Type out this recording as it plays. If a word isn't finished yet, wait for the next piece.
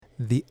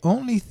The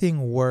only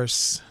thing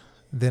worse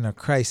than a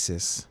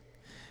crisis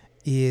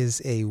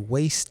is a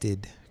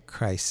wasted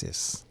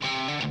crisis.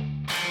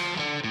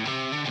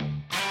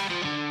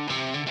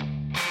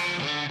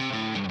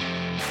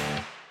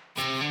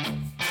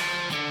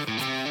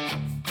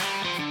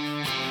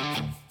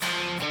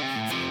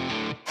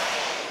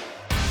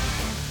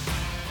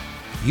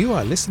 You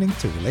are listening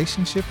to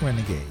Relationship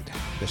Renegade,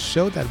 the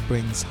show that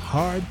brings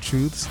hard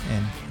truths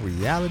and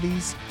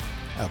realities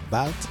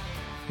about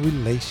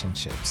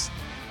relationships.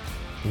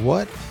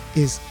 What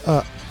is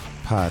up,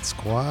 Pod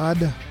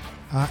Squad?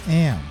 I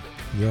am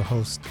your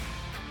host,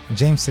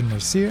 Jameson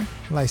Mercier,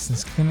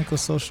 licensed clinical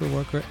social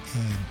worker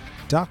and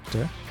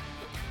doctor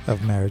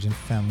of marriage and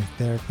family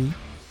therapy.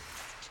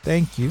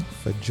 Thank you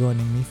for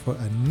joining me for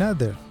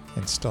another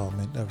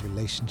installment of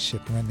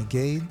Relationship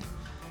Renegade.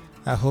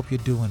 I hope you're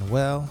doing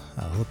well.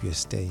 I hope you're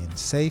staying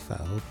safe. I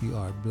hope you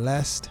are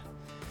blessed.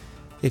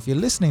 If you're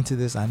listening to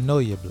this, I know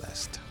you're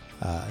blessed.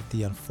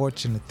 The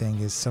unfortunate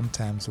thing is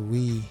sometimes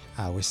we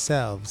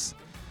ourselves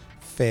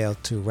fail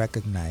to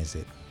recognize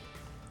it.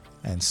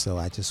 And so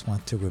I just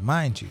want to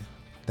remind you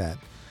that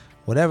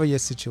whatever your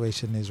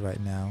situation is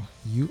right now,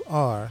 you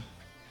are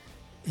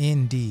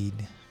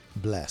indeed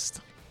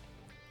blessed.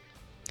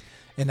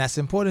 And that's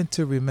important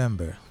to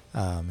remember,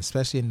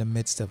 especially in the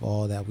midst of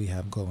all that we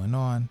have going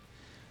on.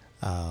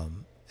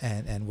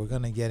 And we're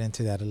going to get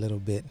into that a little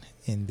bit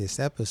in this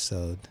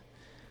episode.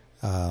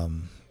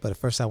 But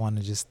first, I want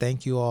to just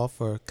thank you all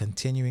for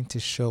continuing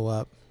to show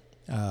up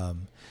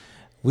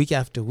week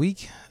after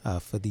week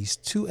for these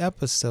 2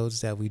 episodes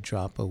that we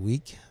drop a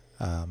week.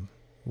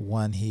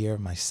 One here,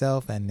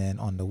 myself, and then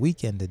on the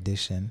weekend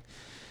edition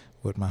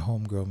with my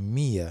homegirl,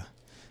 Mia.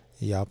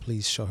 Y'all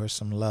please show her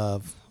some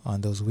love on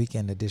those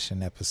weekend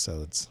edition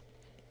episodes.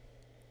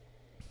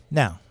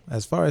 Now,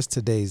 as far as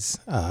today's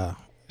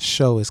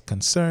show is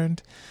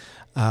concerned,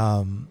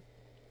 so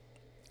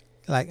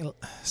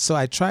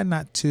I try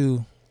not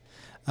to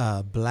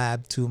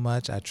blab too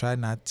much. I try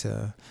not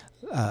to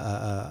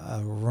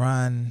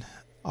run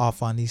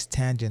off on these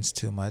tangents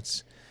too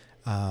much.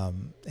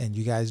 And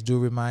you guys do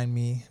remind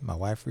me, my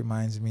wife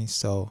reminds me,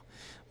 so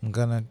I'm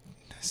gonna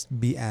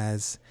be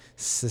as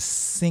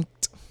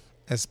succinct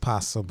as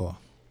possible.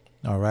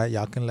 All right,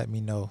 y'all can let me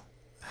know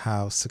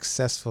how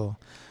successful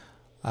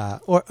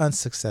or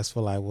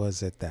unsuccessful I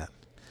was at that.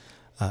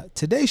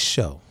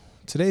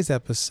 Today's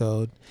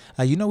episode,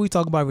 we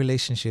talk about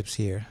relationships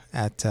here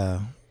at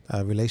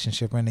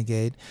Relationship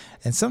Renegade.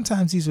 And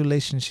sometimes these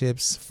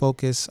relationships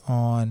focus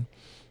on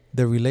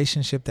the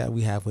relationship that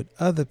we have with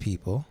other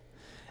people.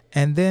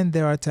 And then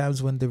there are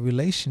times when the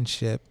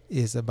relationship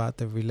is about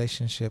the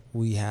relationship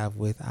we have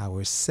with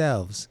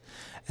ourselves.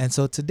 And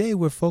so today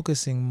we're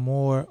focusing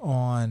more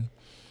on,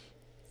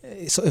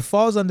 so it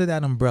falls under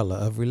that umbrella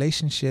of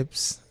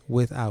relationships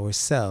with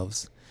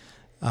ourselves.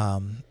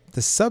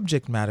 The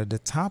subject matter, the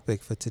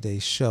topic for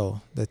today's show,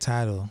 the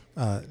title,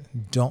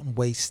 Don't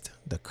Waste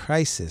the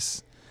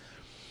Crisis.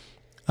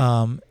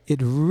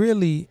 It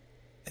really,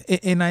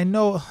 and I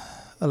know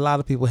a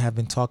lot of people have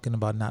been talking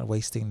about not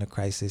wasting the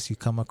crisis. You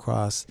come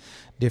across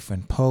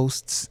different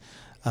posts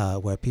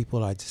where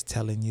people are just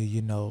telling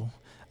you,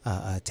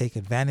 take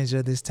advantage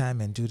of this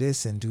time and do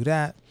this and do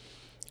that.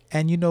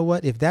 And you know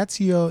what? If that's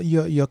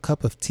your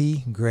cup of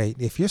tea, great.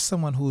 If you're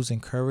someone who's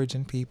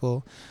encouraging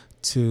people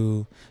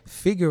to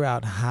figure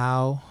out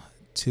how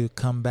to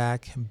come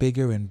back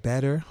bigger and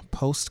better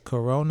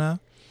post-corona,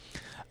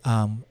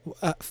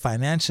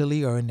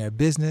 financially or in their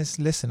business,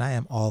 listen, I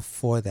am all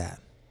for that.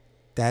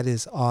 That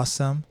is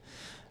awesome.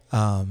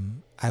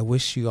 I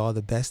wish you all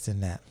the best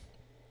in that.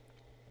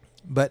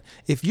 But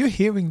if you're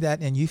hearing that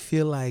and you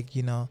feel like,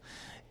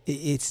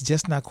 it's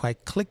just not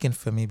quite clicking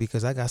for me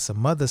because I got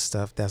some other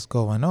stuff that's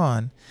going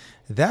on,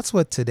 that's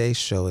what today's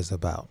show is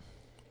about.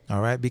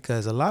 All right,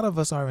 because a lot of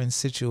us are in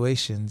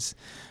situations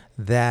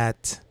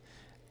that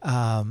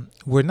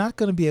we're not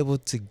going to be able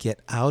to get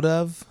out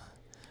of.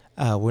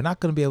 We're not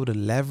going to be able to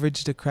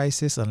leverage the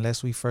crisis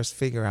unless we first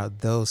figure out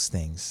those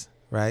things,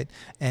 right?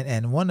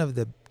 And one of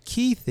the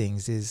key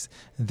things is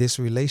this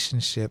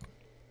relationship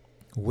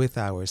with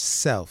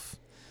ourself,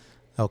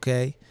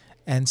 okay?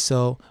 And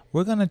so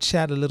we're going to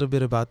chat a little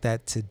bit about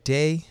that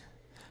today.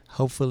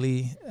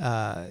 Hopefully,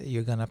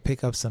 you're going to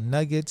pick up some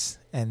nuggets,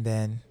 and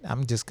then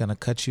I'm just going to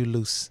cut you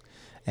loose,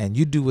 and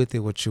you do with it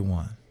what you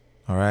want.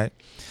 All right.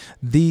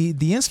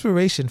 The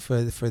inspiration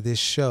for this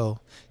show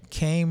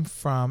came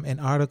from an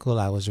article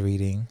I was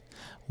reading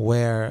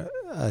where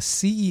a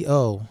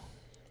CEO,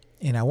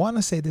 and I want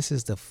to say this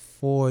is the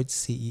Ford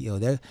CEO.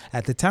 They're,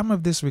 at the time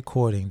of this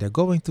recording, they're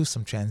going through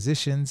some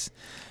transitions,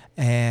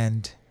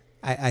 and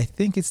I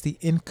think it's the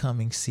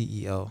incoming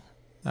CEO. All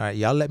right.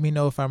 Y'all let me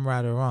know if I'm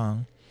right or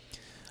wrong.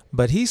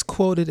 But he's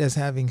quoted as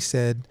having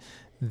said,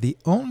 "The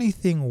only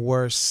thing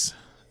worse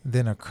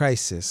than a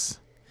crisis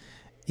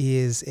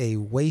is a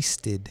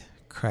wasted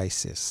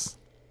crisis."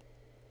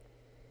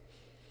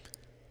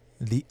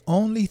 The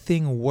only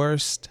thing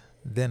worse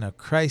than a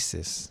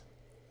crisis,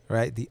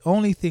 right? The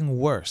only thing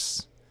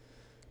worse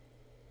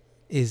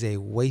is a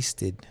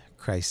wasted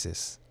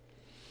crisis.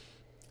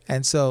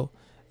 And so,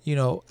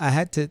 I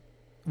had to,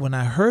 when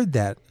I heard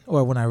that,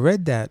 or when I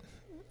read that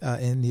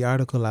in the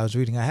article I was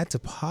reading, I had to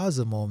pause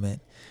a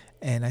moment,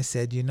 and I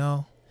said,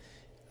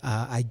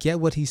 I get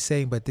what he's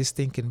saying, but this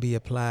thing can be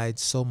applied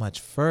so much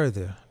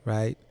further,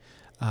 right?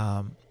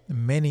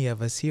 Many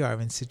of us here are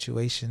in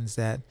situations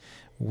that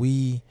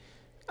we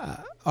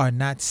are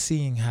not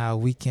seeing how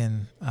we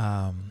can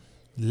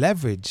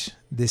leverage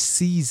this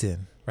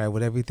season, right,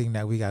 with everything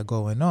that we got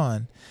going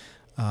on.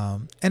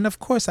 And of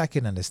course, I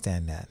can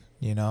understand that.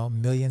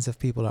 Millions of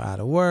people are out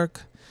of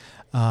work.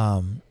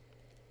 An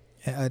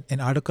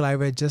article I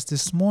read just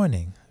this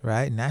morning,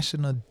 right?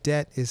 National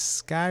debt is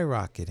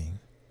skyrocketing.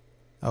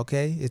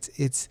 Okay,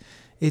 it's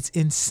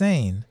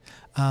insane.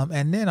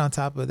 And then on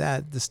top of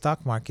that, the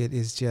stock market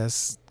is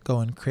just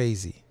going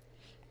crazy,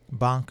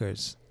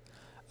 bonkers.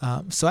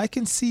 So I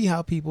can see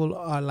how people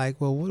are like,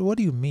 well, what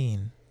do you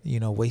mean,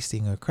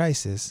 wasting a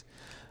crisis?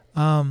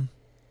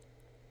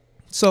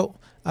 So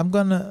I'm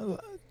gonna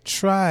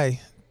try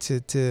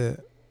to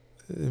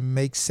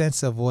make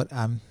sense of what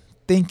I'm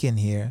thinking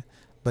here.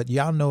 But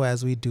y'all know,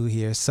 as we do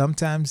here,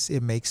 sometimes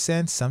it makes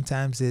sense.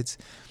 Sometimes it's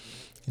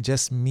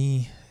just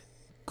me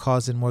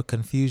causing more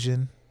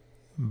confusion.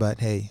 But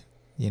hey,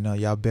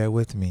 y'all bear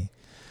with me.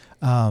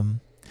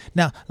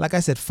 Now, like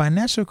I said,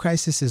 financial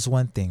crisis is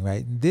one thing,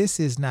 right? This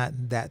is not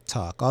that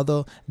talk,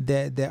 although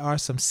there are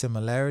some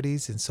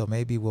similarities, and so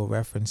maybe we'll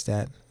reference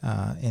that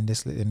in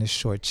this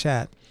short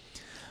chat.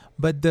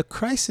 But the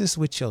crisis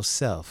with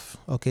yourself,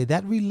 okay,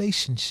 that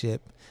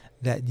relationship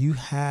that you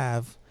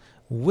have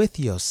with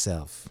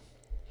yourself,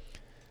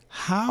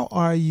 how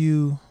are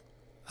you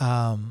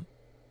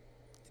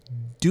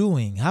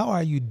doing? How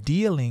are you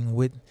dealing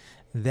with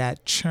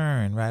that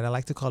churn, right? I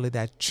like to call it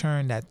that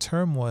churn, that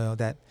turmoil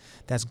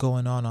that's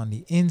going on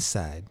the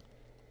inside.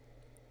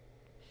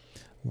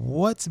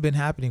 What's been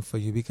happening for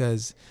you?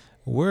 Because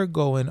we're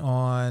going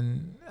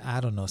on,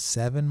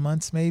 7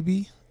 months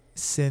maybe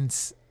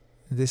since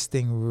this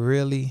thing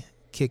really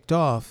kicked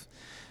off.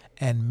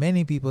 And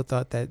many people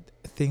thought that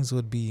things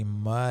would be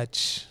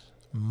much,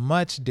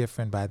 much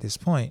different by this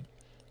point.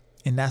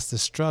 And that's the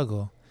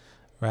struggle,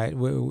 right?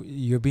 Where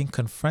you're being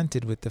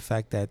confronted with the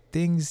fact that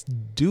things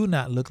do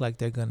not look like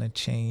they're going to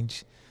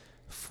change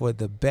for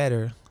the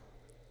better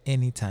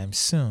anytime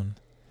soon.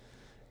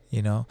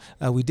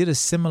 We did a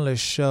similar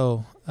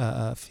show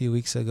a few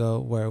weeks ago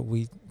where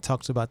we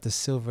talked about the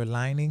silver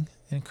lining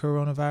in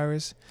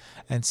coronavirus.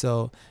 And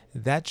so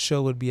that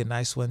show would be a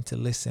nice one to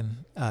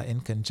listen in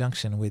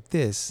conjunction with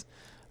this.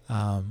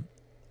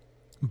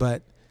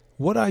 But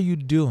what are you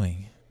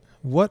doing?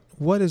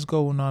 What is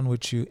going on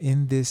with you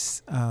in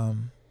this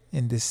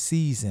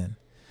season?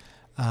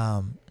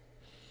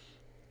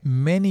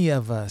 Many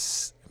of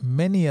us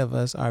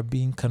are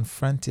being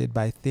confronted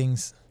by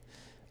things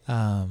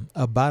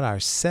about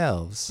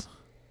ourselves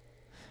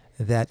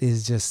that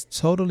is just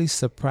totally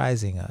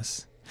surprising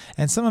us.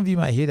 And some of you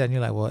might hear that and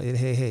you're like, well,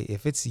 hey,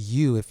 if it's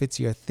you, if it's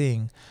your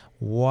thing,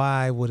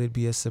 why would it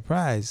be a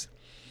surprise?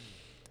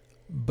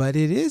 But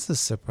it is a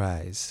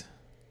surprise,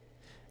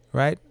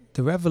 right?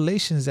 The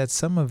revelations that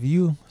some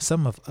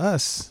of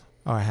us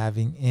are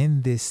having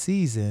in this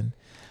season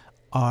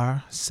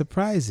are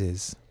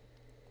surprises.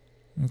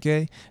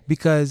 Okay?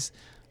 Because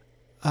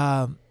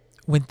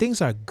when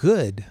things are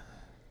good,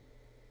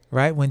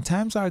 right? When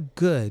times are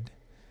good,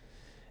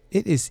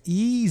 it is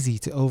easy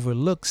to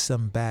overlook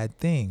some bad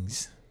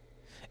things.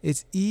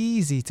 It's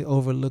easy to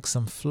overlook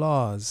some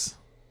flaws,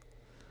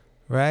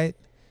 right?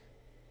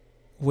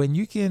 When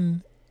you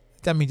can,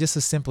 just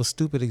a simple,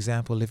 stupid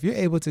example. If you're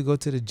able to go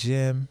to the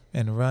gym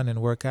and run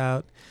and work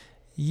out,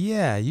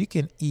 yeah, you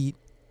can eat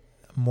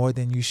more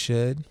than you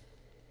should,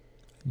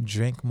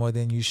 drink more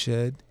than you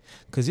should,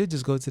 because you'll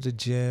just go to the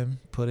gym,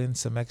 put in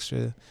some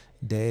extra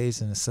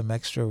days and some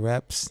extra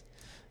reps,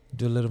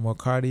 do a little more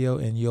cardio,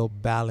 and you'll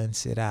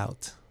balance it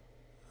out.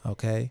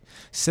 Okay.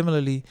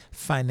 Similarly,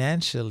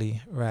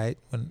 financially, right?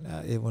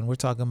 When we're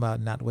talking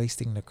about not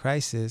wasting the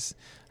crisis,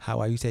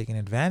 how are you taking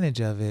advantage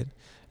of it?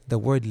 The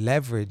word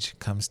leverage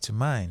comes to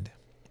mind,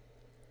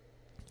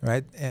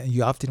 right? And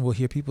you often will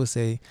hear people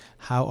say,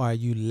 how are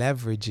you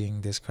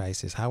leveraging this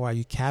crisis? How are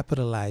you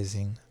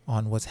capitalizing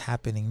on what's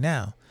happening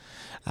now?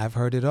 I've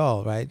heard it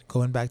all, right?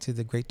 Going back to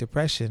the Great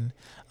Depression,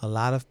 a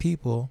lot of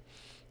people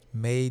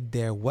made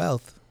their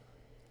wealth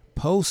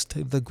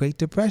post the Great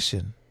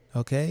Depression.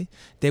 Okay,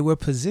 they were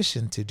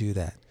positioned to do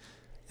that.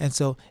 And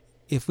so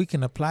if we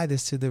can apply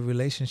this to the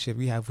relationship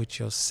you have with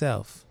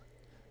yourself,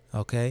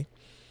 okay,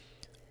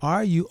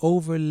 are you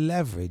over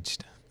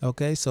leveraged?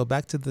 Okay, so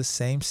back to the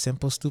same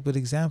simple, stupid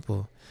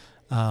example.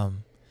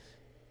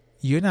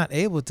 You're not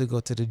able to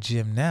go to the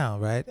gym now,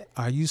 right?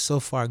 Are you so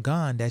far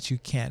gone that you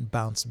can't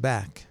bounce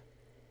back?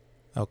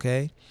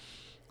 Okay,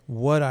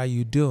 what are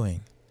you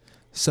doing?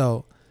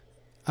 So,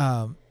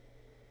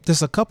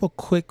 there's a couple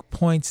quick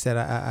points that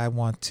I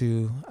want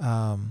to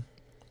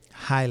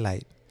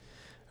highlight,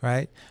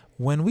 right?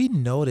 When we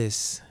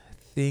notice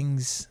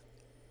things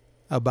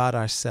about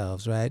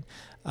ourselves, right?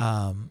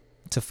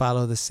 To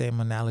follow the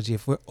same analogy,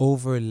 if we're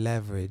over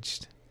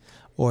leveraged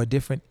or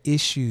different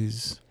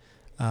issues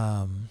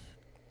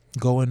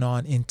going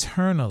on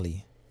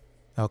internally,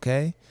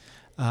 okay,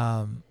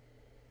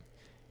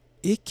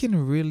 it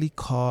can really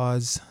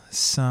cause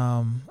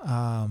some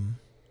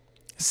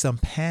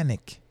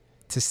panic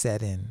to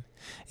set in.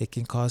 It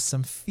can cause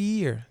some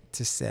fear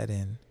to set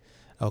in.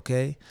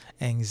 Okay,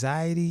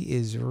 anxiety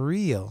is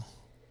real.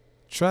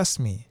 Trust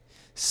me.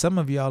 Some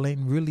of y'all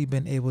ain't really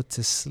been able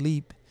to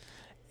sleep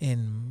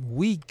in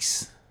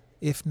weeks,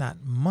 if not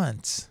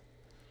months.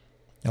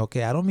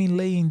 Okay, I don't mean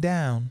laying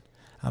down.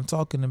 I'm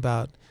talking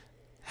about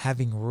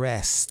having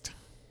rest.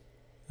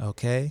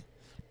 Okay,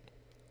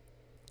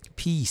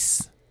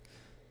 peace.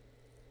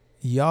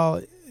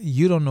 Y'all,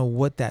 you don't know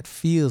what that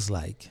feels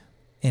like.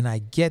 And I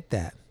get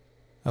that.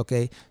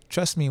 Okay,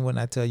 trust me when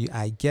I tell you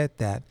I get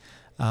that.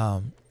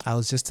 I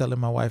was just telling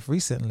my wife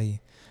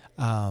recently,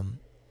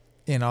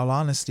 in all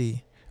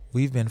honesty,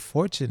 we've been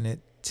fortunate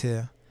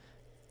to,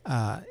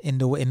 in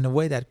the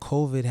way that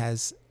COVID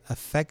has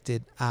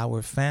affected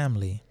our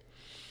family.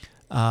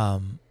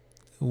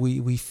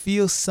 We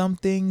feel some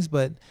things,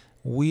 but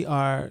we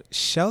are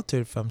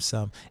sheltered from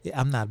some.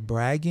 I'm not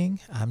bragging.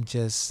 I'm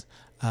just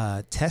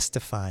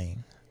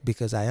testifying,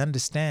 because I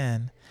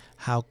understand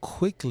how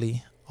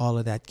quickly all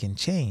of that can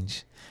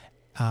change.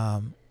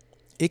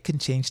 It can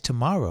change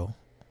tomorrow,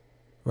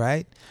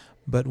 right?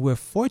 But we're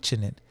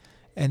fortunate.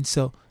 And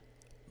so,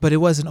 but it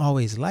wasn't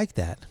always like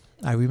that.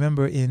 I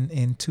remember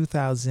in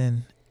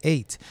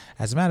 2008,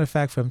 as a matter of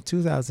fact, from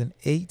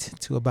 2008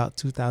 to about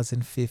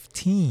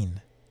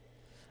 2015,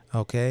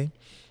 okay,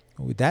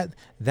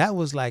 that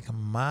was like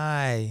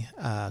my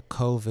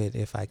COVID,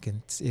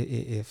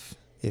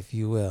 if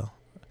you will.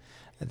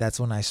 That's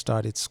when I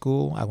started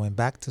school. I went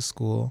back to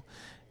school.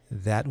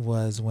 That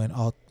was when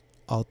all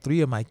three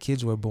of my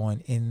kids were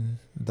born in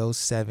those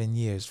 7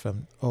 years,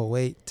 from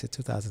 2008 to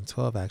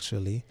 2012,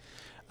 actually.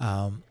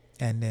 And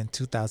then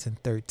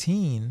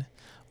 2013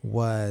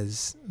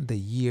 was the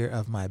year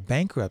of my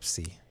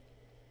bankruptcy.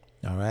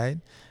 All right.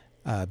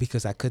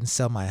 Because I couldn't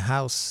sell my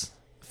house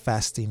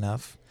fast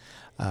enough.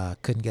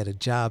 Couldn't get a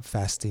job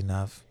fast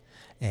enough.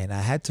 And I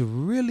had to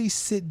really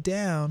sit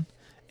down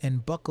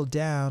and buckle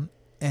down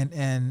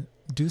and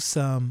do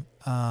some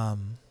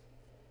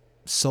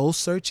soul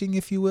searching,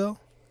 if you will.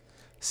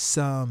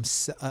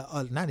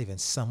 Not even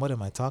some, what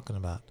am I talking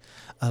about?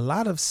 A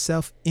lot of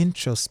self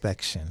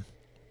introspection.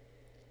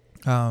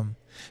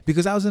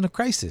 Because I was in a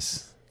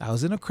crisis. I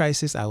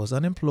was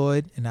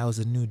unemployed, and I was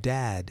a new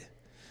dad.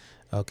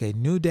 Okay,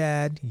 new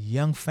dad,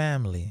 young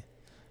family,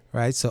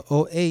 right? So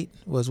 2008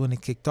 was when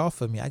it kicked off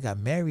for me. I got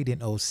married in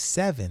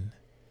 2007.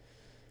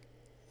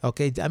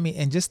 Okay, I mean,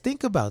 and just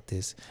think about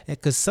this,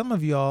 because some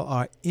of y'all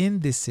are in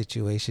this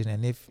situation,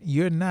 and if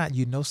you're not,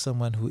 you know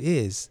someone who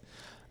is.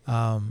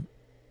 And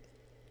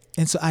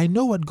so I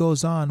know what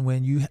goes on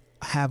when you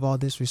have all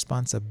this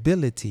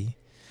responsibility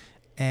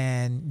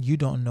and you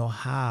don't know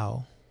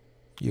how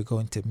you're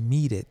going to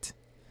meet it.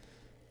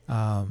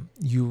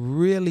 You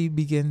really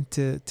begin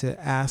to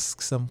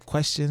ask some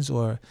questions,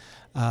 or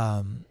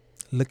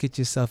look at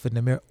yourself in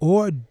the mirror,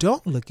 or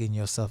don't look at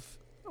yourself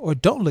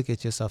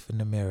in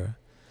the mirror.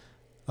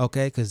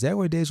 Okay, because there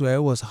were days where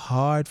it was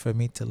hard for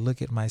me to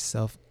look at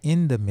myself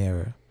in the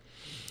mirror.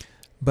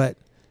 But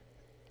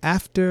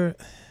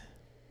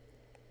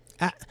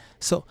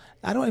so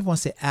I don't even want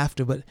to say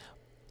after, but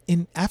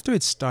after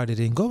it started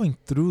and going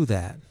through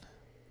that,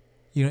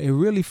 it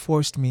really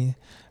forced me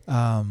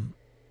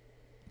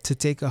to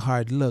take a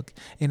hard look.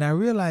 And I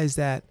realized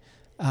that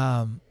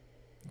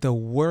the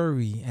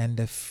worry and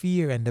the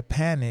fear and the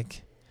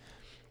panic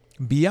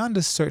beyond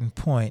a certain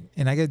point,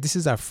 and I guess this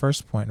is our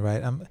first point,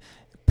 right?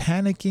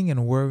 Panicking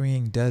and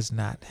worrying does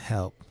not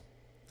help.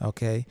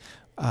 Okay.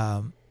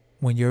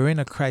 When you're in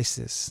a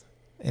crisis,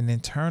 an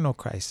internal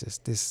crisis,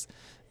 this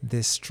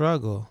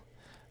struggle,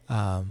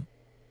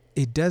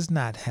 it does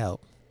not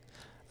help.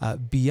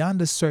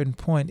 Beyond a certain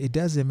point, it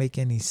doesn't make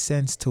any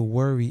sense to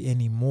worry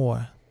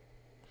anymore.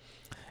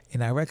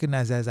 And I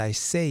recognize as I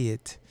say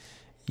it,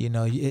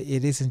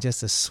 it isn't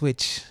just a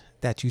switch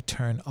that you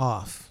turn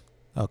off.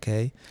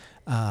 Okay.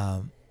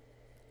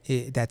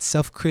 That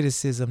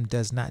self-criticism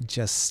does not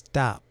just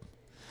stop.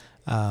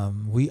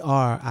 We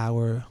are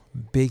our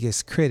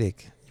biggest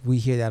critic. We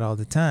hear that all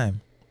the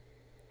time.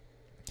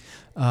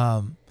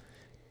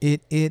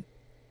 It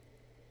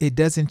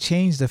doesn't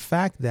change the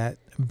fact that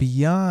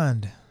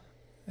beyond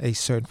a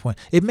certain point,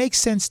 it makes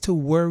sense to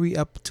worry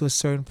up to a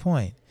certain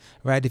point,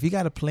 right? If you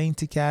got a plane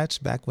to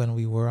catch, back when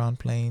we were on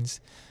planes,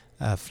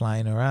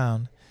 flying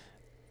around,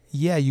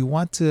 yeah, you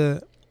want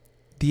to.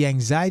 The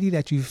anxiety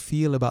that you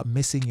feel about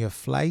missing your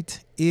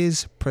flight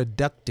is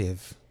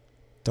productive.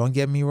 Don't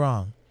get me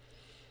wrong.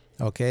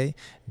 Okay?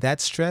 That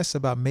stress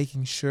about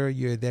making sure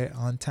you're there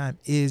on time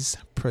is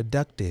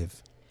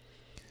productive.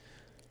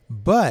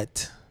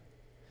 But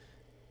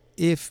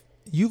if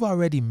you've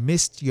already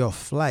missed your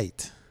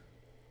flight,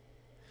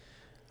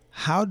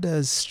 how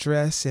does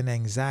stress and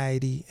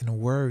anxiety and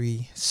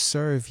worry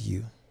serve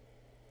you?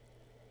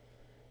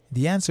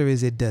 The answer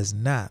is it does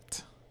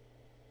not.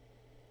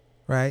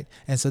 Right?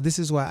 And so this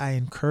is why I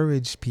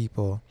encourage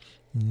people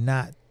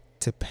not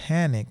to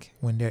panic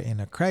when they're in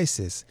a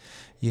crisis.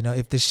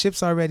 If the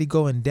ship's already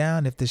going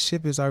down, if the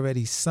ship is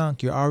already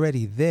sunk, you're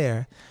already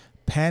there,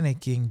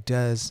 panicking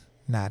does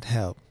not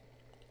help.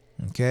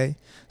 Okay?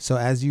 So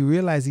as you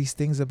realize these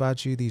things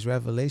about you, these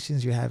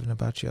revelations you're having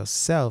about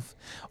yourself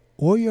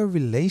or your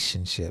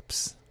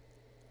relationships,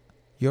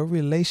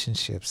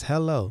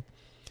 hello,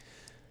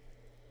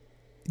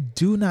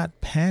 do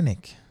not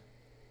panic.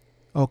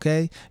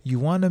 Okay? You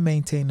want to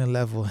maintain a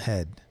level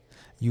head.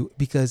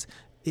 Because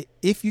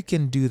if you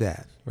can do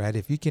that, right?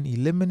 If you can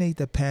eliminate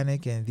the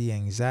panic and the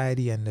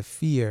anxiety and the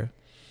fear,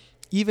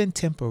 even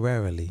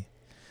temporarily,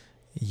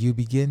 you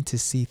begin to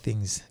see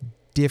things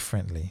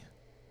differently.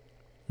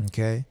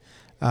 Okay?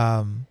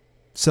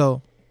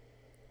 So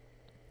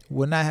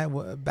when I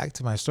had, back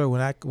to my story,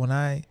 when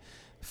I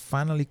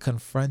finally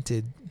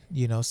confronted,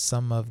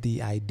 some of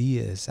the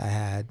ideas I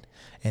had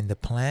and the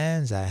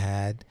plans I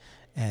had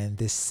and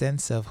this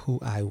sense of who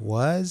I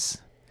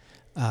was,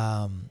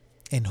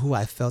 and who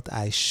I felt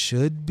I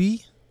should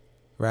be,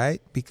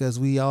 right? Because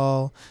we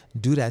all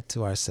do that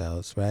to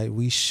ourselves, right?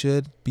 We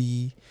should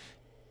be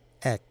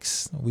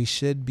X. We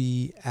should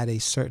be at a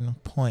certain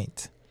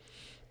point,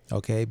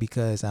 okay?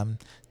 Because I'm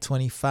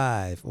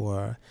 25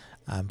 or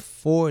I'm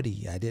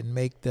 40. I didn't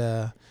make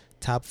the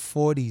top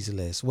 40s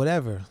list,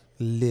 whatever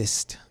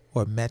list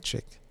or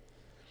metric.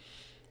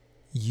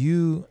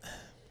 You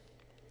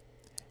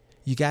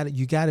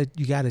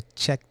gotta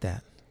check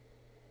that,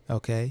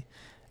 okay?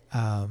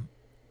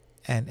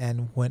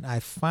 And when I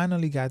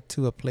finally got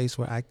to a place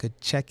where I could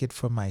check it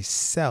for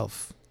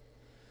myself,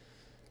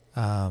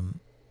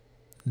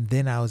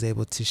 then I was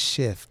able to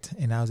shift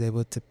and I was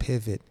able to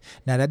pivot.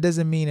 Now, that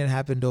doesn't mean it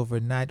happened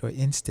overnight or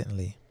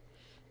instantly,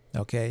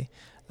 okay?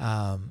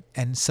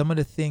 And some of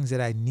the things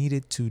that I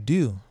needed to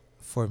do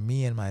for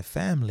me and my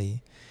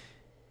family,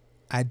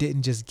 I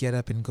didn't just get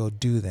up and go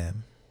do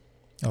them,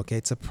 okay?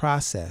 It's a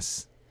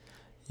process,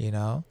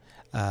 The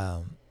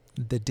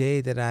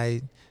day that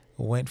I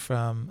went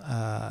from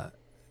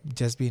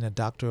just being a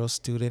doctoral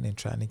student and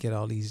trying to get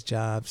all these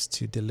jobs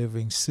to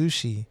delivering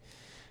sushi,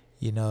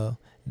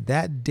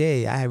 that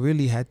day I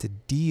really had to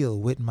deal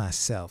with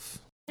myself.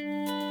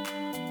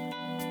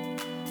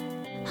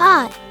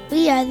 Hi,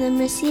 we are the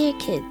Messiah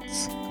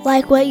Kids.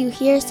 Like what you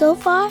hear so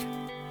far?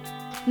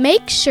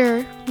 Make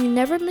sure you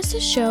never miss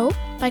a show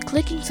by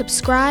clicking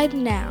subscribe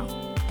now.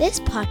 This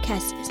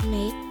podcast is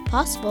made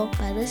possible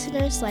by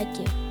listeners like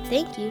you.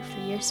 Thank you for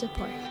your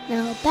support.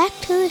 Now back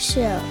to the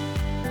show.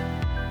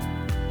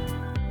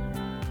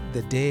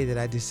 The day that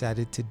I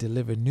decided to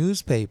deliver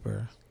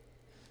newspaper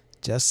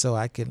just so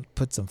I can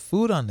put some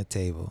food on the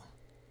table.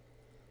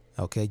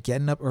 Okay,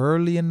 getting up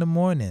early in the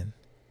morning.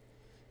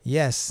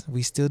 Yes,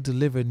 we still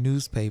deliver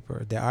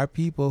newspaper. There are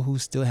people who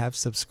still have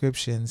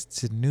subscriptions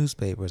to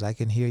newspapers. I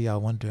can hear y'all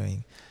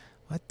wondering,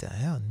 what the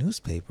hell,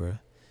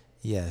 newspaper?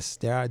 Yes,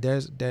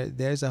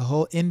 there's a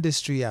whole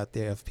industry out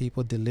there of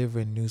people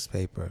delivering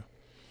newspaper.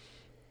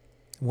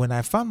 When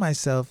I found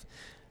myself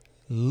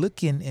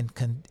looking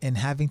and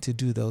having to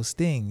do those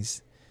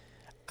things,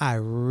 I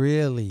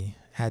really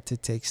had to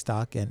take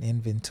stock and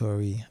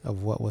inventory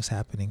of what was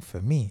happening for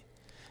me.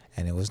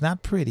 And it was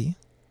not pretty,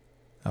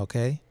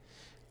 okay?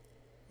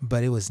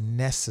 But it was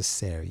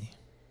necessary.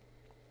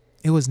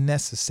 It was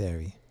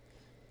necessary.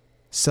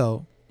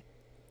 So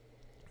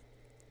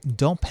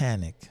don't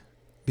panic,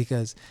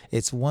 because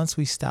it's once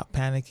we stop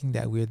panicking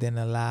that we're then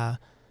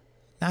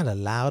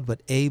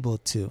able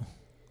to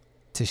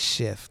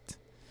shift,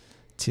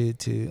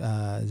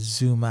 to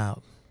zoom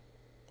out.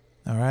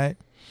 All right.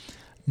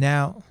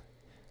 Now,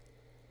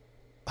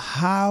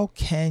 how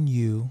can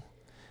you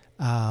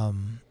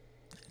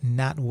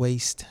not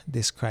waste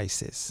this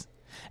crisis?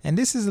 And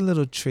this is a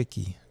little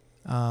tricky.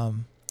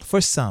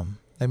 For some,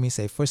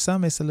 for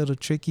some it's a little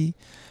tricky.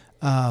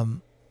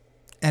 And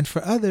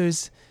for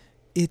others,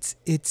 it's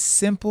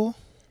simple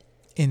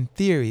in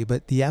theory,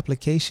 but the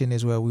application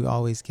is where we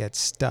always get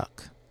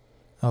stuck.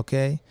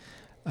 Okay.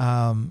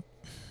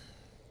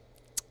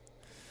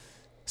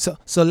 So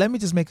let me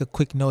just make a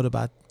quick note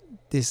about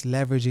this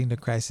leveraging the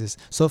crisis.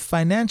 So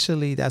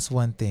financially, that's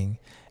one thing.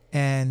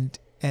 And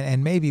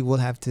maybe we'll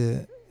have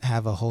to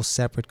have a whole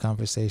separate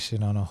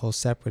conversation on a whole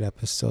separate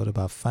episode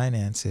about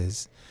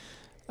finances.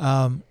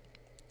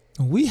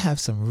 We have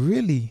some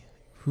really,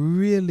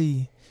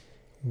 really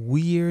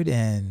weird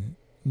and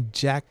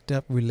jacked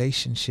up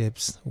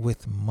relationships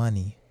with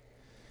money.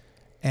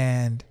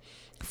 And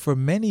for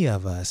many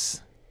of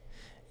us,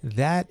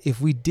 that if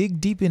we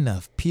dig deep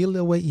enough, peel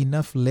away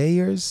enough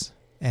layers,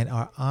 and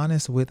are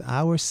honest with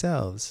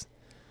ourselves,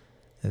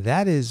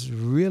 that is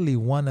really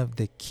one of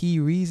the key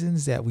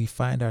reasons that we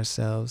find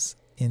ourselves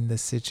in the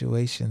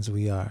situations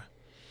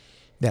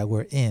that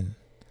we're in.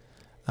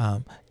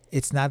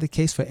 It's not the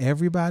case for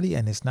everybody,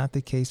 and it's not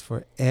the case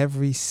for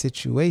every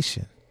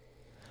situation.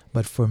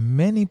 But for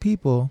many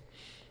people,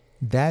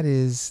 that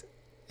is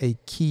a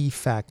key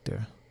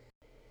factor.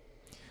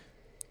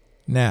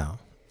 Now,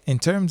 in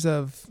terms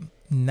of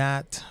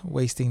not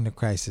wasting the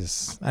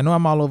crisis, I know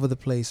I'm all over the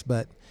place,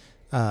 but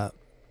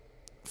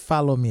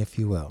follow me if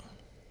you will.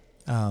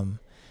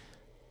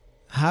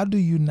 how do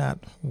you not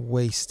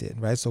waste it,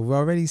 right? So we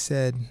already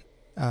said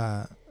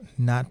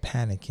not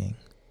panicking,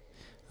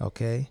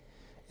 okay,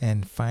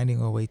 and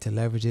finding a way to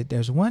leverage it.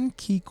 There's one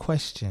key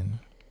question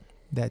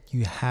that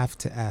you have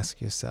to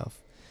ask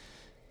yourself,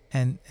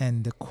 and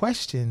the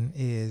question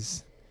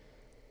is,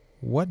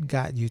 what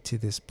got you to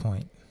this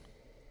point?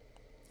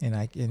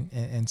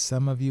 And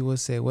some of you will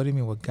say, what do you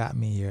mean what got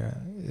me here?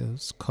 It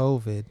was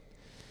COVID.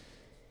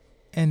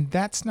 And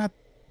that's not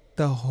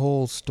the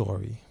whole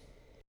story.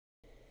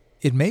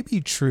 It may be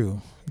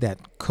true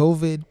that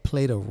COVID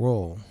played a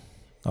role.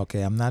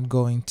 Okay, I'm not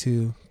going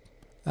to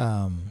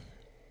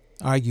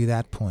argue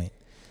that point,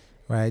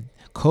 right?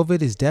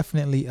 COVID is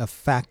definitely a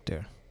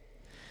factor.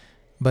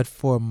 But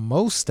for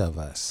most of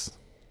us,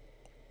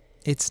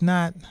 it's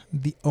not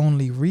the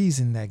only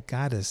reason that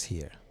got us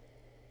here.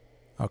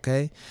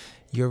 Okay?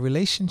 Your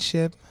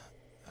relationship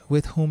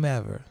with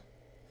whomever,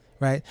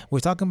 right? We're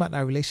talking about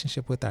our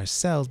relationship with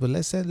ourselves, but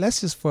let's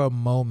just for a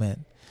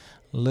moment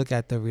look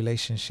at the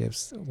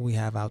relationships we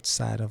have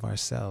outside of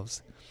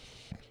ourselves,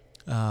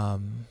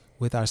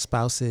 with our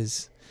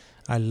spouses,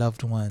 our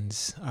loved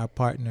ones, our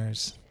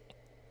partners.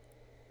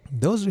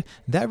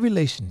 That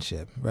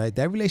relationship, right?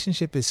 That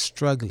relationship is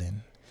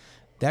struggling.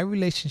 That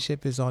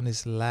relationship is on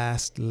its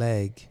last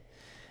leg,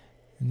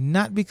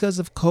 not because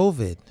of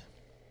COVID.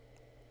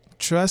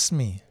 Trust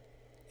me,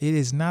 it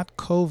is not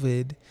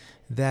COVID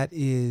that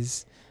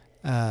is,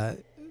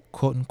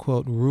 quote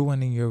unquote,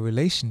 ruining your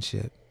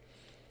relationship.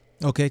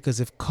 Okay, because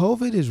if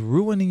COVID is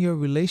ruining your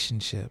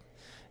relationship,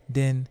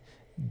 then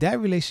that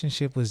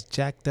relationship was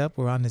jacked up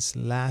or on its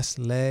last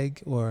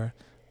leg, or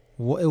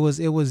it was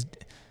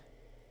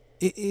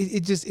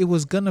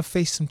gonna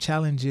face some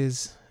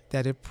challenges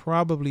that it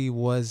probably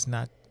was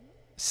not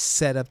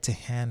set up to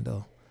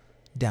handle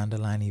down the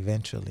line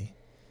eventually.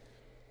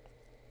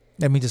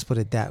 Let me just put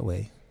it that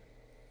way.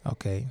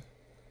 Okay.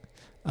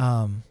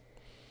 COVID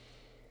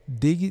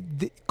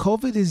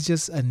is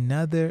just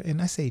another, and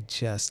I say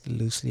just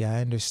loosely, I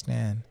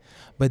understand,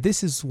 but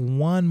this is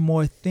one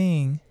more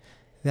thing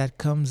that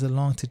comes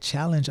along to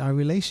challenge our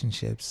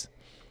relationships,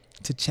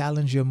 to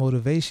challenge your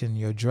motivation,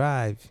 your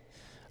drive,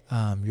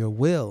 your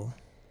will,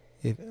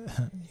 if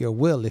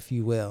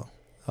you will.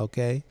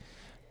 Okay.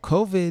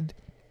 COVID,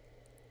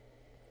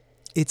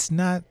 it's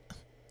not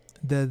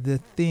the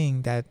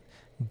thing that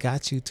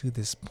got you to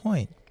this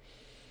point.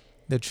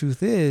 The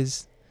truth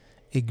is,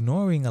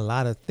 ignoring a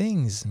lot of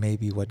things may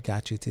be what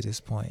got you to this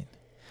point.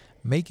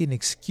 Making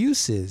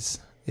excuses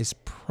is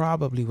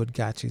probably what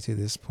got you to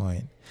this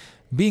point.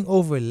 Being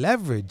over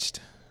leveraged,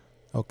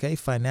 okay,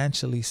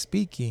 financially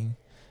speaking,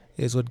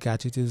 is what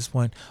got you to this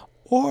point.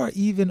 Or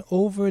even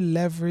over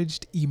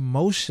leveraged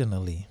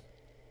emotionally.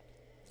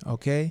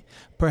 Okay,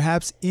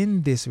 perhaps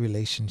in this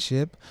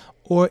relationship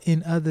or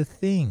in other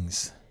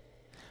things,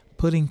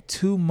 putting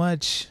too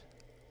much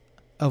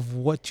of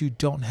what you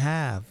don't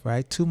have,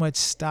 right? Too much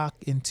stock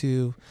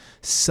into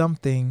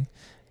something,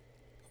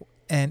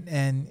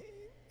 and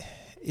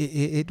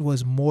it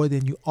was more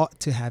than you ought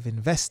to have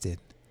invested,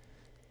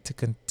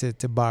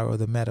 to borrow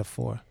the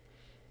metaphor.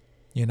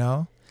 You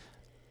know,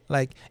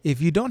 like if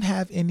you don't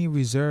have any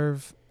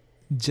reserve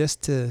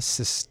just to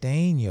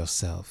sustain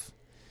yourself,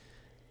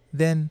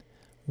 then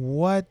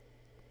why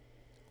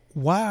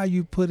are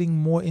you putting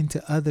more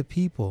into other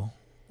people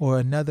or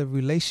another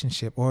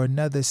relationship or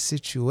another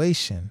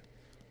situation?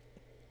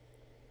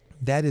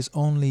 That is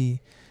only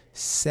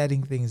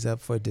setting things up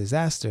for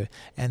disaster.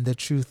 And the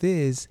truth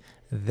is,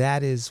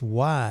 that is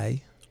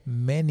why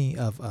many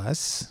of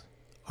us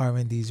are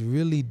in these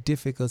really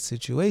difficult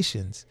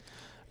situations,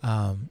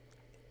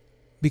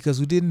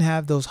 because we didn't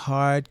have those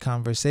hard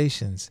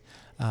conversations.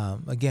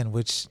 Again,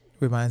 which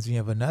reminds me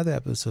of another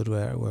episode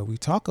where we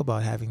talk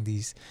about having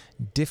these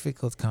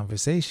difficult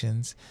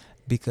conversations,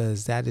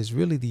 because that is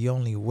really the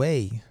only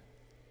way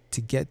to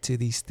get to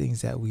these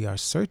things that we are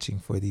searching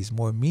for, these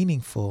more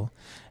meaningful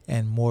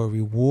and more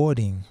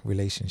rewarding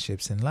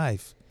relationships in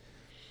life.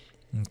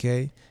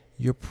 Okay?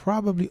 You're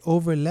probably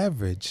over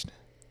leveraged.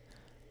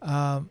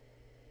 And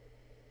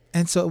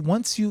so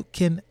once you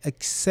can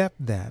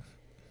accept that,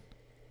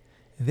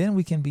 then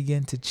we can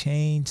begin to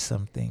change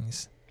some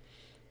things.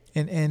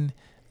 And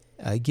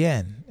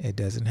again, it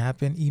doesn't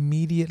happen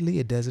immediately.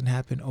 It doesn't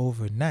happen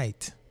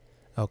overnight.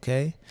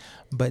 Okay?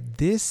 But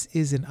this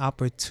is an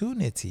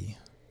opportunity.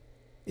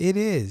 It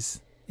is.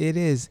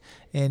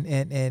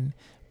 And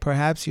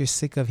perhaps you're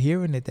sick of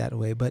hearing it that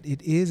way, but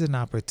it is an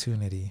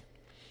opportunity.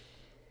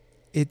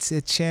 It's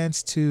a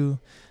chance to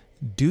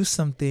do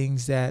some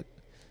things that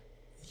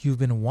you've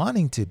been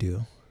wanting to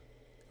do,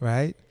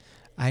 right?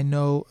 I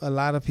know a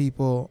lot of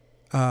people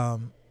are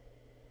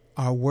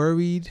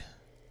worried,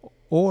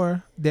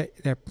 or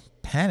they're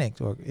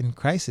panicked or in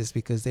crisis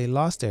because they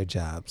lost their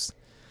jobs.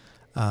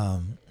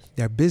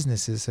 Their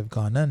businesses have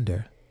gone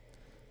under.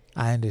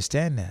 I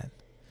understand that.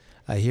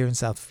 Here in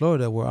South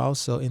Florida, we're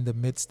also in the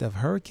midst of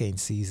hurricane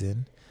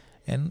season.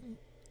 And,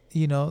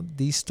 you know,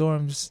 these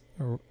storms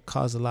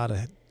cause a lot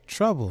of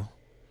trouble.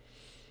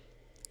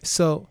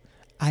 So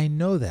I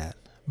know that.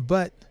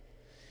 But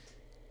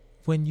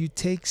when you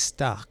take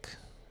stock,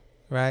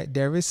 right?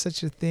 There is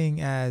such a thing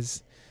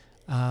as,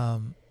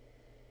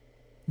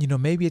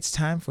 maybe it's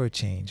time for a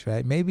change,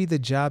 right? Maybe the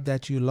job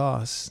that you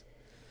lost,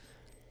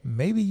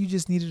 maybe you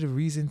just needed a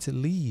reason to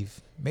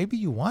leave. Maybe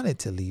you wanted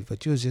to leave,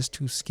 but you was just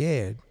too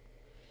scared.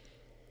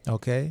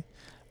 Okay.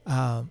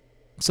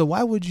 So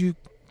why would you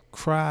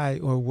cry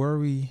or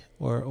worry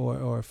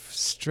or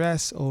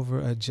stress over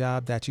a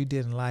job that you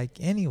didn't like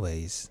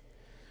anyways?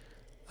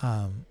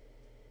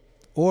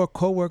 Or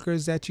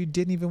coworkers that you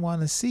didn't even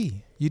want to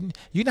see.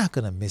 You're not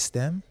going to miss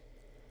them.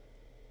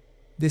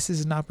 This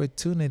is an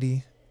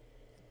opportunity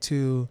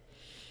to,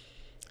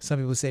 some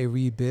people say,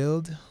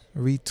 rebuild,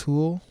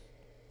 retool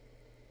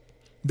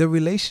the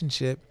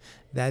relationship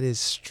that is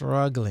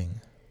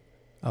struggling.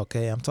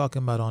 Okay, I'm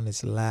talking about on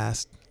its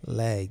last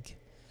leg.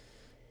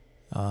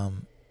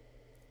 And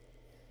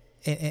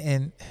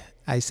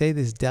I say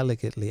this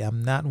delicately.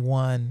 I'm not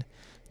one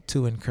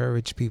to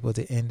encourage people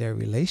to end their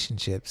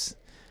relationships,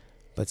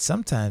 but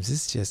sometimes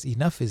it's just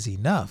enough is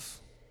enough.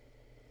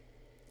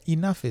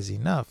 Enough is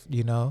enough,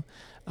 you know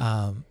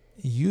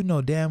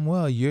damn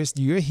well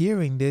you're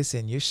hearing this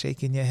and you're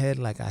shaking your head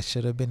like, I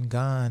should have been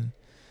gone.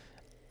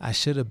 I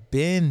should have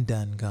been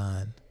done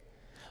gone.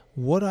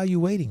 What are you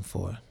waiting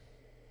for?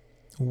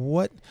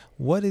 What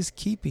is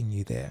keeping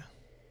you there?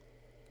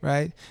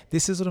 Right?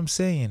 This is what I'm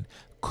saying.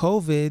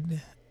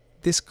 COVID,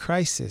 this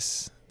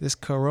crisis, this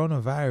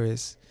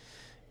coronavirus,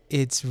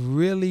 it's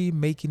really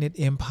making it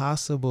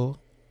impossible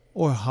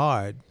or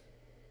hard.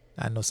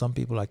 I know some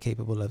people are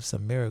capable of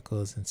some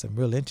miracles and some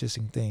real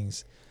interesting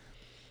things,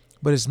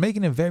 but it's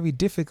making it very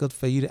difficult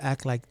for you to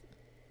act like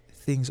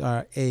things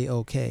are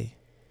A-okay.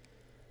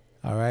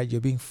 All right? You're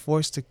being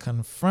forced to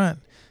confront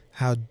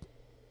how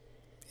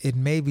it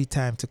may be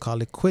time to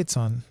call it quits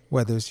on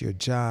whether it's your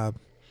job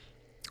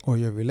or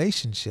your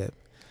relationship.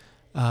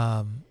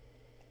 And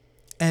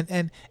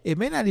it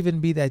may not even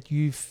be that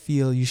you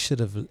feel you should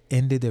have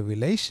ended the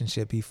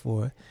relationship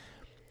before.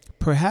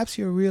 Perhaps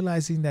you're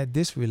realizing that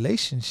this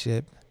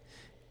relationship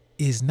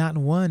is not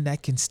one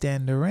that can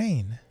stand the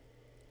rain.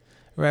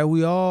 Right?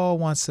 We all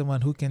want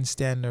someone who can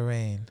stand the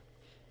rain.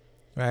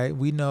 Right?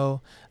 We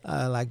know,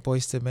 like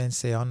Boyz II Men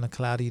say, on the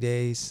cloudy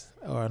days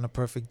or on the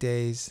perfect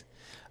days,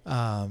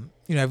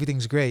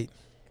 everything's great.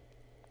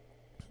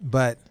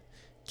 But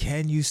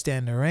can you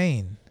stand the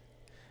rain?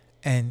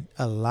 And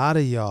a lot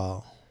of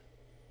y'all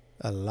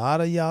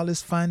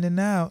is finding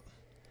out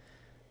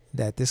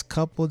that this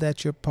couple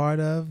that you're part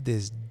of,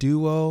 this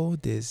duo,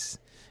 this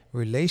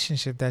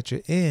relationship that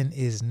you're in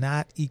is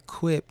not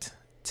equipped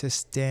to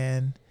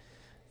stand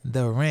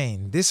the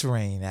rain, this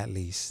rain at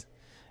least.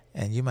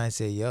 And you might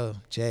say, yo,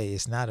 Jay,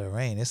 it's not a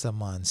rain, it's a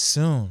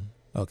monsoon.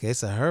 Okay,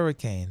 it's a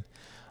hurricane.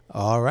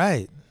 All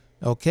right.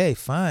 Okay,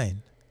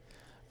 fine.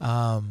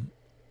 Now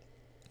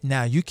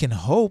you can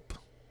hope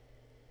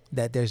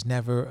that there's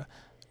never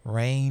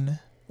rain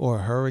or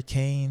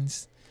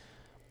hurricanes,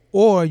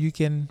 or you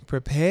can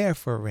prepare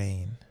for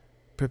rain,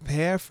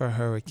 prepare for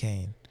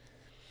hurricane.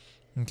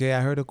 Okay,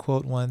 I heard a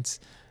quote once,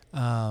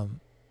 I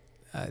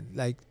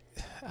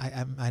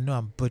know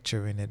I'm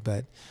butchering it,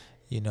 but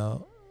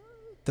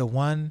the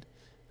one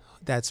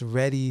that's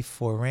ready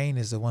for rain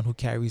is the one who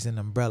carries an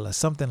umbrella,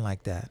 something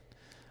like that.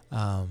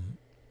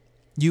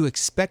 You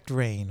expect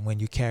rain when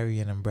you carry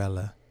an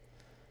umbrella.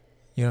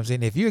 You know what I'm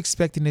saying? If you're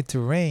expecting it to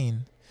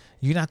rain,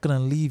 you're not going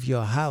to leave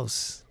your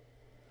house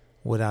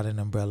without an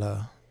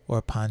umbrella or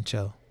a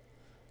poncho.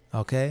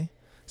 Okay?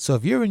 So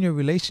if you're in your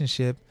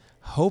relationship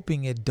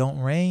hoping it don't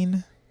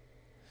rain,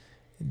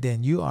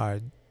 then you are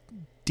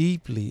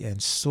deeply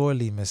and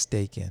sorely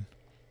mistaken.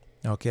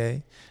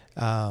 Okay?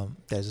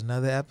 There's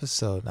another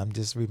episode I'm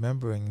just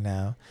remembering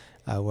now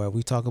where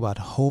we talk about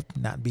hope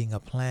not being a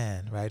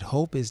plan, right?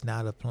 Hope is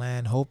not a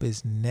plan. Hope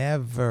is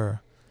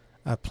never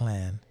a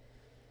plan.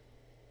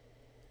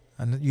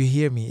 And you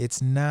hear me? It's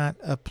not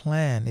a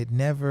plan. It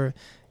never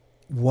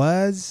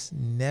was,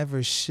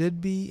 never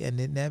should be, and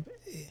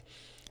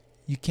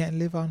you can't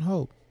live on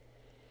hope.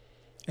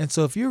 And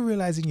so if you're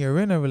realizing you're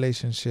in a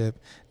relationship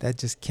that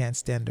just can't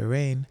stand the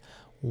rain,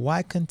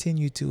 why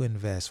continue to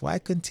invest? Why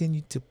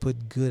continue to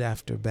put good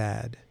after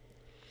bad?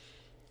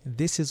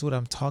 This is what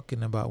I'm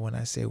talking about when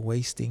I say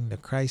wasting the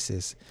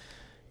crisis.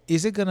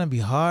 Is it going to be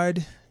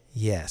hard?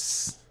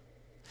 Yes.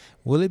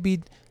 Will it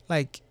be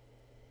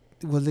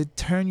will it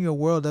turn your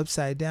world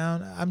upside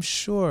down? I'm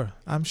sure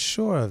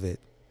of it.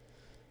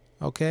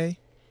 Okay?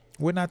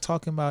 We're not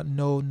talking about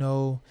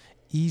no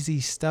easy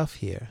stuff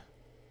here.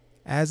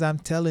 As I'm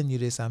telling you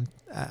this,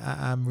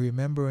 I'm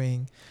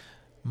remembering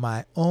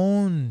my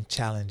own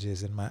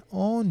challenges and my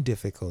own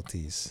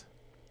difficulties.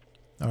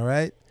 All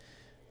right?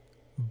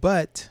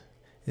 But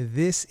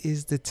this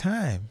is the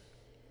time.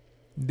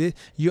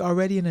 You're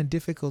already in a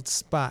difficult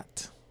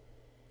spot,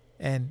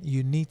 and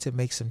you need to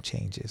make some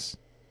changes.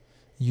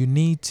 You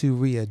need to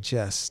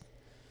readjust.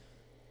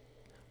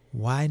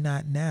 Why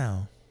not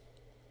now?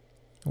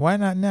 Why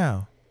not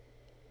now?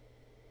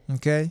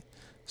 Okay?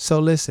 So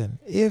listen,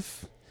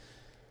 if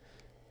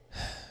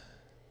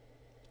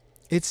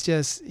it's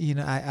just,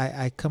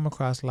 I come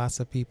across lots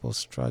of people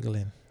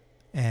struggling,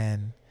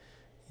 and,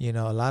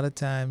 A lot of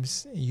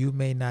times you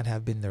may not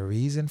have been the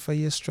reason for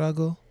your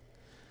struggle,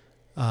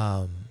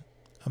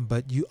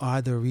 but you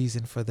are the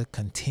reason for the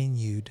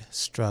continued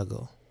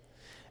struggle.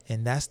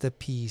 And that's the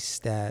piece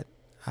that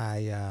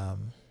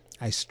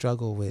I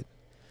struggle with.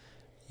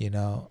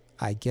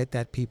 I get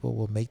that people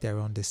will make their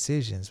own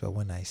decisions, but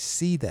when I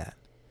see that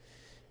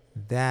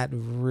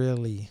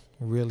really,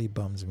 really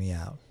bums me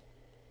out.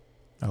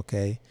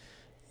 Okay?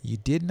 You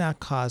did not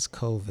cause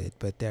COVID,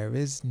 but there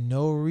is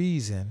no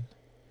reason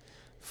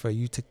for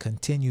you to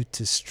continue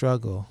to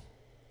struggle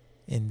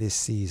in this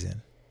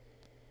season.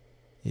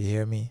 You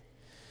hear me?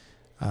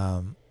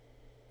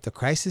 The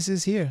crisis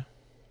is here.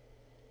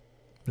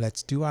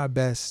 Let's do our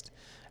best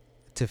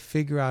to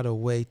figure out a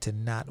way to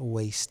not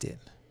waste it.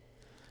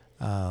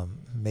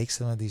 Make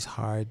some of these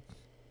hard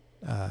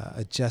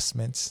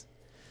adjustments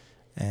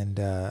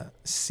and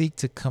seek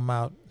to come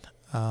out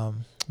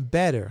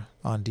better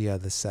on the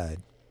other side.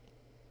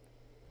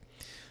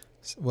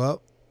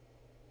 Well,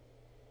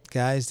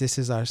 guys, this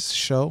is our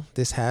show.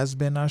 This has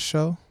been our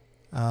show.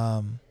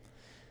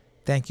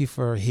 Thank you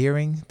for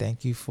hearing.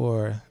 Thank you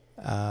for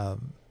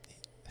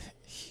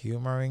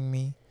humoring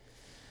me.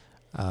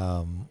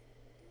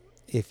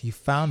 If you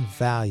found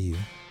value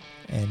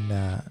in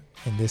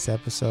this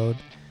episode,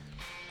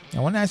 I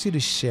want to ask you to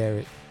share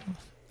it.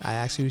 I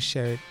ask you to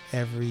share it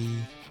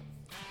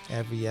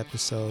every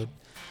episode,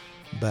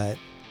 but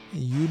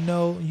you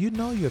know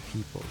your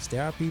peoples.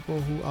 There are people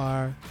who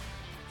are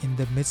in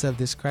the midst of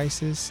this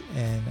crisis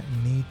and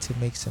need to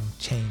make some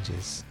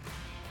changes.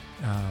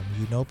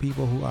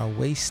 People who are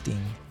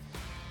wasting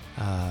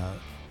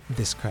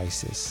this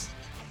crisis,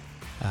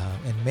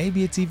 and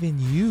maybe it's even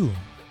you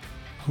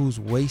who's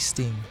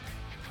wasting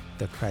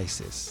the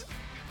crisis.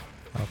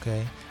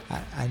 Okay,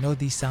 I know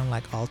these sound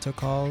like altar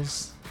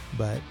calls,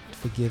 but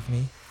forgive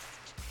me.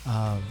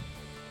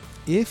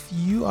 If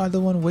you are the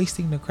one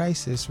wasting the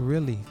crisis,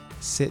 really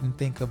sit and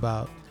think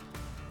about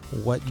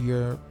what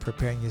you're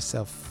preparing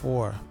yourself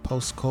for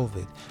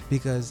post-COVID,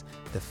 because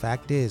the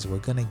fact is we're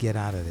going to get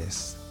out of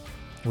this.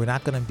 We're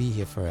not going to be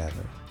here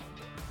forever.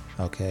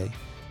 Okay?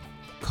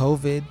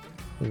 COVID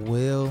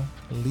will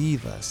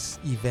leave us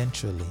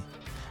eventually.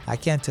 I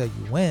can't tell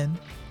you when.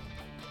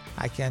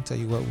 I can't tell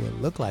you what we'll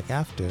look like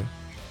after.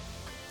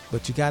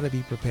 But you got to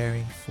be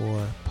preparing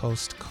for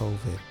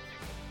post-COVID.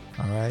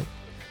 All right?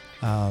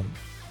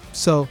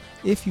 So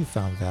if you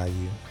found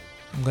value,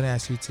 I'm going to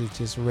ask you to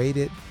just rate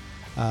it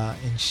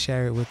and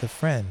share it with a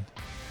friend,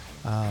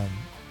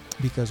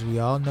 because we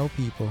all know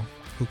people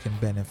who can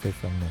benefit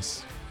from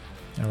this.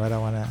 All right, I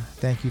want to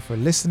thank you for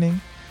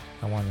listening.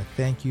 I want to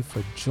thank you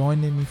for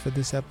joining me for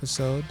this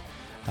episode.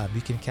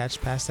 You can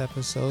catch past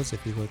episodes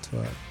if you go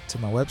to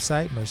my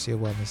website,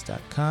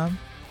 mercyofwellness.com.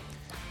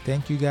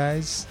 Thank you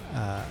guys.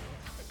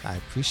 I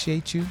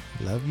appreciate you,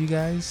 love you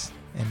guys,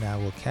 and I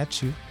will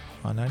catch you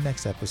on our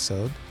next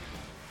episode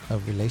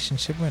of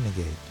Relationship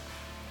Renegade.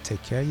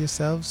 Take care of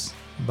yourselves.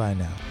 Bye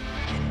now.